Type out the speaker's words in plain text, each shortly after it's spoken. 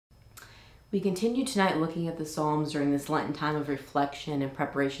We continue tonight looking at the Psalms during this Lenten time of reflection and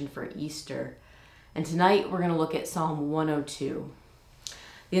preparation for Easter. And tonight we're going to look at Psalm 102.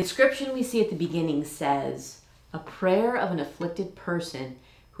 The inscription we see at the beginning says, "A prayer of an afflicted person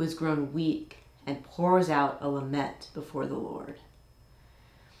who has grown weak and pours out a lament before the Lord."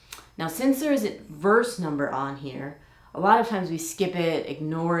 Now, since there isn't verse number on here, a lot of times we skip it,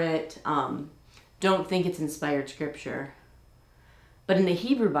 ignore it, don't think it's inspired scripture. But in the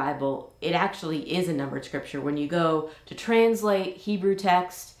Hebrew Bible, it actually is a numbered scripture. When you go to translate Hebrew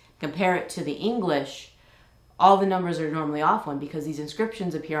text, compare it to the English, all the numbers are normally off one because these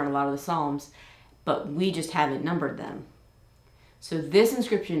inscriptions appear on a lot of the Psalms, but we just haven't numbered them. So this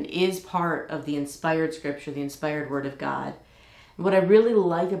inscription is part of the inspired scripture, the inspired word of God. And what I really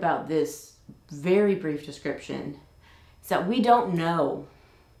like about this very brief description is that we don't know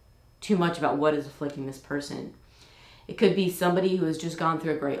too much about what is afflicting this person. It could be somebody who has just gone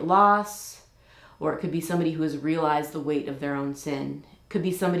through a great loss, or it could be somebody who has realized the weight of their own sin. It could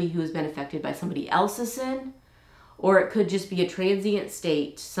be somebody who has been affected by somebody else's sin, or it could just be a transient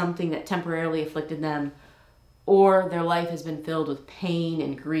state, something that temporarily afflicted them, or their life has been filled with pain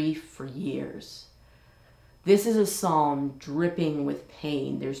and grief for years. This is a psalm dripping with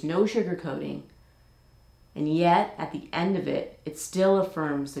pain. There's no sugarcoating, and yet at the end of it, it still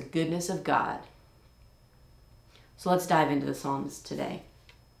affirms the goodness of God. So let's dive into the Psalms today.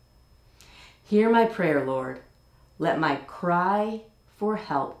 Hear my prayer, Lord. Let my cry for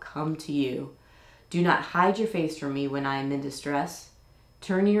help come to you. Do not hide your face from me when I am in distress.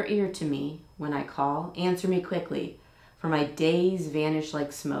 Turn your ear to me when I call. Answer me quickly, for my days vanish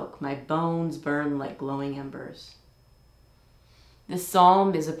like smoke. My bones burn like glowing embers. This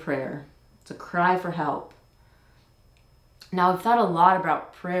psalm is a prayer. It's a cry for help. Now, I've thought a lot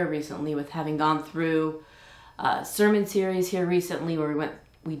about prayer recently with having gone through sermon series here recently where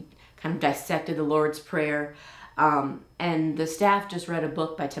we kind of dissected the Lord's Prayer. And the staff just read a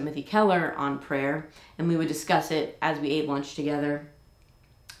book by Timothy Keller on prayer, and we would discuss it as we ate lunch together.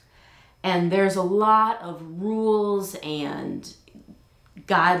 And there's a lot of rules and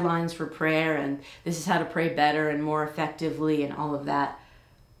guidelines for prayer, and this is how to pray better and more effectively and all of that.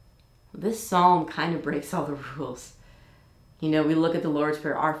 This psalm kind of breaks all the rules. You know, we look at the Lord's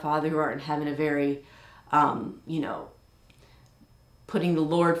Prayer, "Our Father who art in heaven," a very putting the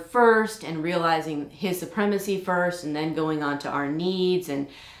Lord first and realizing his supremacy first and then going on to our needs and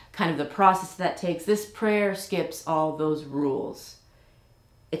kind of the process that takes. This prayer skips all those rules.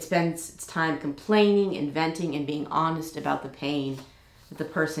 It spends its time complaining and venting and being honest about the pain that the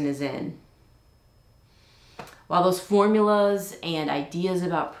person is in. While those formulas and ideas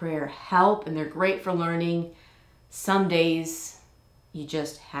about prayer help and they're great for learning, some days you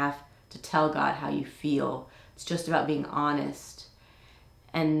just have to tell God how you feel. It's just about being honest.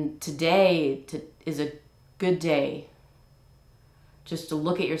 And today is a good day just to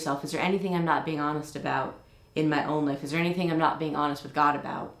look at yourself. Is there anything I'm not being honest about in my own life? Is there anything I'm not being honest with God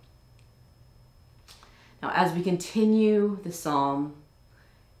about? Now, as we continue the psalm,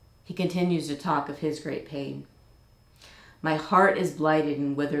 he continues to talk of his great pain. My heart is blighted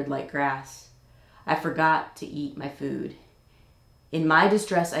and withered like grass. I forgot to eat my food. In my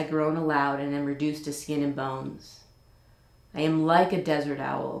distress I groan aloud and am reduced to skin and bones. I am like a desert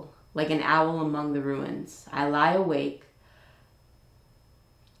owl, like an owl among the ruins. I lie awake.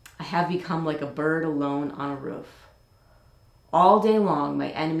 I have become like a bird alone on a roof. All day long my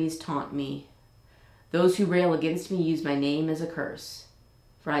enemies taunt me. Those who rail against me use my name as a curse.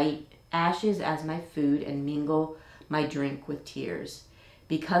 For I eat ashes as my food and mingle my drink with tears.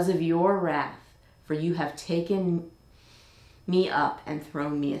 Because of your wrath, for you have taken me up and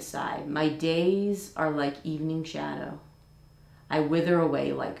thrown me aside. My days are like evening shadow. I wither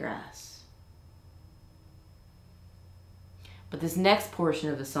away like grass. But this next portion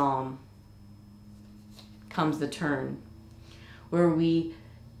of the psalm comes the turn, where we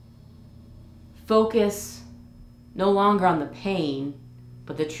focus no longer on the pain,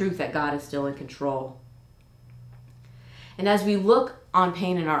 but the truth that God is still in control. And as we look on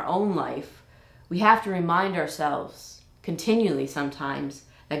pain in our own life, we have to remind ourselves continually sometimes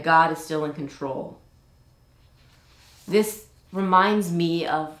that God is still in control. This reminds me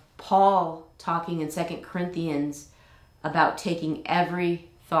of Paul talking in 2 Corinthians about taking every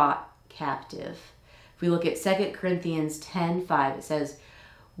thought captive. If we look at 2 Corinthians 10:5, it says,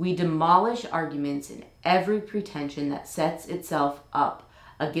 "We demolish arguments and every pretension that sets itself up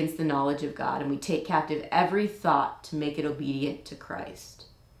against the knowledge of God, and we take captive every thought to make it obedient to Christ."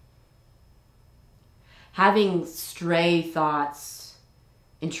 Having stray thoughts,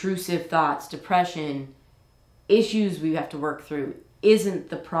 intrusive thoughts, depression, issues we have to work through, isn't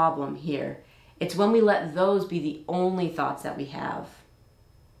the problem here. It's when we let those be the only thoughts that we have.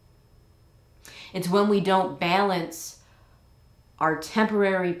 It's when we don't balance our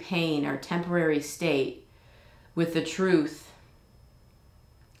temporary pain, our temporary state, with the truth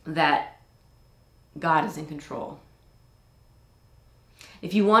that God is in control.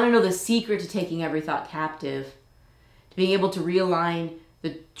 If you want to know the secret to taking every thought captive, to being able to realign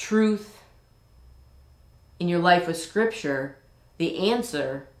the truth in your life with Scripture, the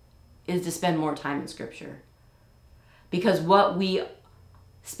answer is to spend more time in Scripture. Because what we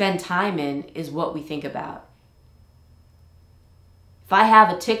spend time in is what we think about. If I have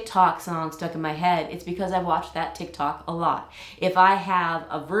a TikTok song stuck in my head, it's because I've watched that TikTok a lot. If I have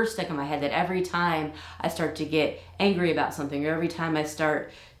a verse stuck in my head that every time I start to get angry about something, or every time I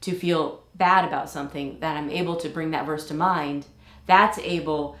start to feel bad about something, that I'm able to bring that verse to mind, that's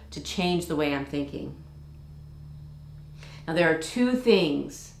able to change the way I'm thinking. Now, there are two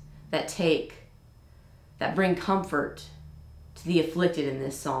things that bring comfort to the afflicted in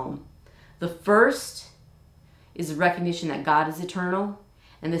this psalm. The first is the recognition that God is eternal,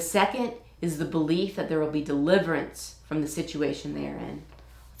 and the second is the belief that there will be deliverance from the situation they are in.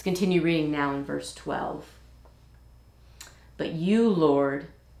 Let's continue reading now in verse 12. But you, Lord,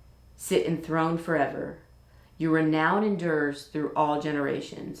 sit enthroned forever. Your renown endures through all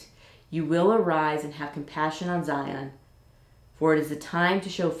generations. You will arise and have compassion on Zion, for it is the time to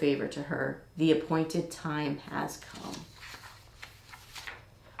show favor to her. The appointed time has come.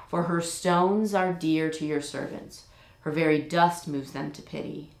 For her stones are dear to your servants. Her very dust moves them to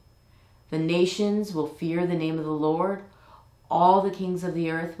pity. The nations will fear the name of the Lord. All the kings of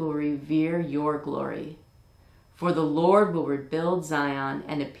the earth will revere your glory. For the Lord will rebuild Zion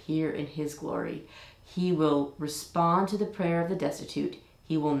and appear in his glory. He will respond to the prayer of the destitute.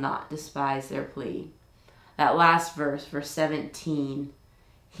 He will not despise their plea. That last verse, verse 17,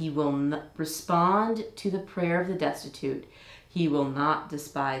 he will respond to the prayer of the destitute. He will not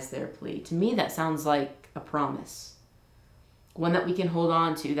despise their plea. To me, that sounds like a promise. One that we can hold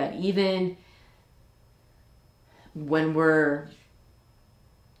on to, that even when we're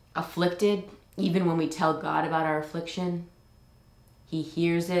afflicted, even when we tell God about our affliction, he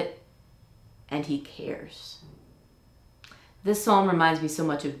hears it and he cares. This psalm reminds me so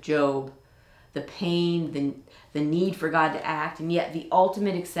much of Job. The pain, the need for God to act, and yet the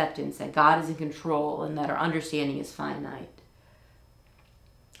ultimate acceptance that God is in control and that our understanding is finite.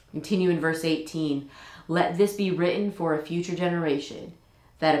 Continue in verse 18. Let this be written for a future generation,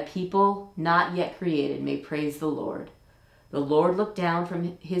 that a people not yet created may praise the Lord. The Lord looked down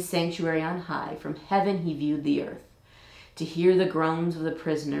from his sanctuary on high. From heaven he viewed the earth, to hear the groans of the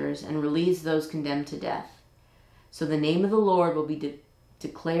prisoners and release those condemned to death. So the name of the Lord will be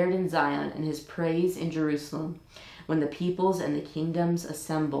declared in Zion, and his praise in Jerusalem, when the peoples and the kingdoms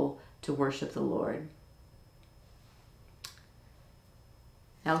assemble to worship the Lord.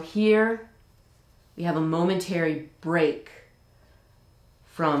 Now here we have a momentary break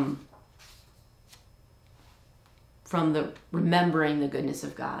from the remembering the goodness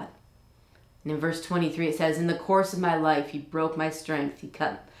of God. And in verse 23 it says, in the course of my life he broke my strength, he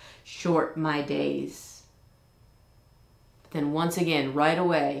cut short my days. But then once again, right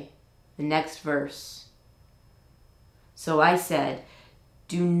away, the next verse. So I said,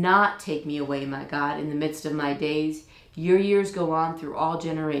 do not take me away, my God, in the midst of my days. Your years go on through all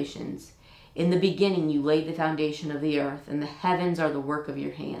generations. In the beginning you laid the foundation of the earth, and the heavens are the work of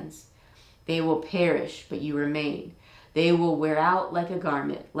your hands. They will perish, but you remain. They will wear out like a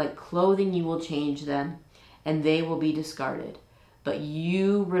garment. Like clothing you will change them, and they will be discarded. But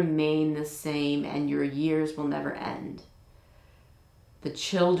you remain the same, and your years will never end. The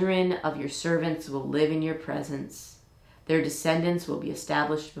children of your servants will live in your presence. Their descendants will be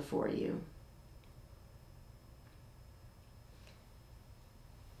established before you.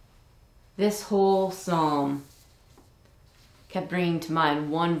 This whole psalm kept bringing to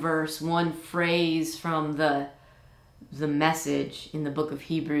mind one verse, one phrase from the message in the book of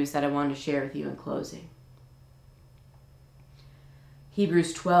Hebrews that I wanted to share with you in closing.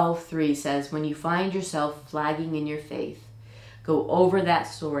 Hebrews 12:3 says, when you find yourself flagging in your faith, go over that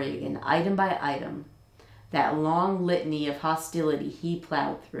story again, item by item, that long litany of hostility he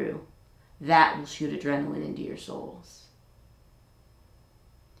plowed through. That will shoot adrenaline into your souls.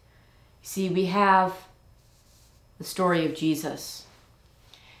 See, we have the story of Jesus.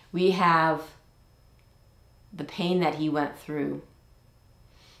 We have the pain that he went through,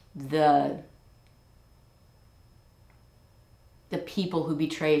 the people who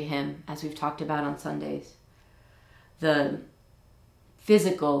betrayed him, as we've talked about on Sundays, the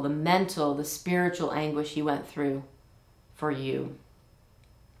physical, the mental, the spiritual anguish he went through for you.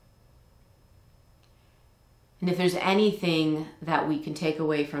 And if there's anything that we can take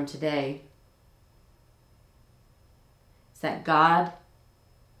away from today, it's that God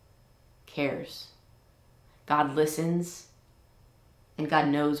cares. God listens, and God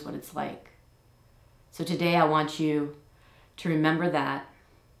knows what it's like. So today I want you to remember that.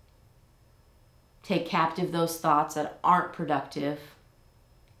 Take captive those thoughts that aren't productive,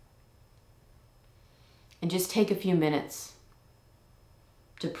 and just take a few minutes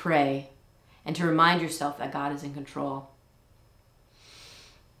to pray and to remind yourself that God is in control.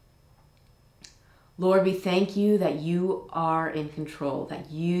 Lord, we thank you that you are in control,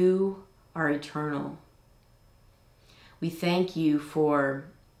 that you are eternal. We thank you for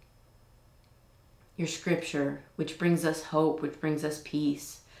your scripture, which brings us hope, which brings us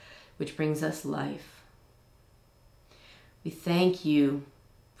peace, which brings us life. We thank you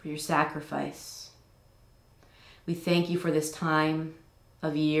for your sacrifice. We thank you for this time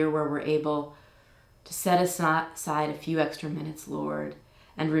of year where we're able to set aside a few extra minutes, Lord,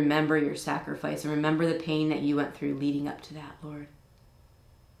 and remember your sacrifice and remember the pain that you went through leading up to that, Lord.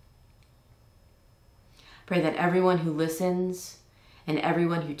 Pray that everyone who listens and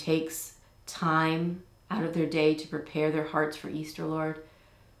everyone who takes time out of their day to prepare their hearts for Easter, Lord,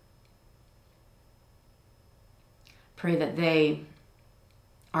 pray that they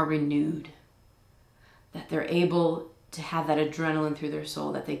are renewed, that they're able to have that adrenaline through their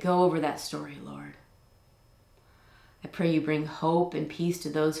soul, that they go over that story, Lord. I pray you bring hope and peace to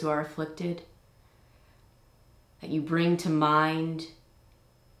those who are afflicted, that you bring to mind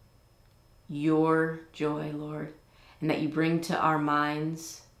your joy, Lord, and that you bring to our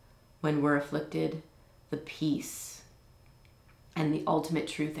minds when we're afflicted the peace and the ultimate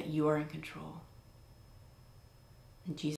truth that you are in control. In Jesus'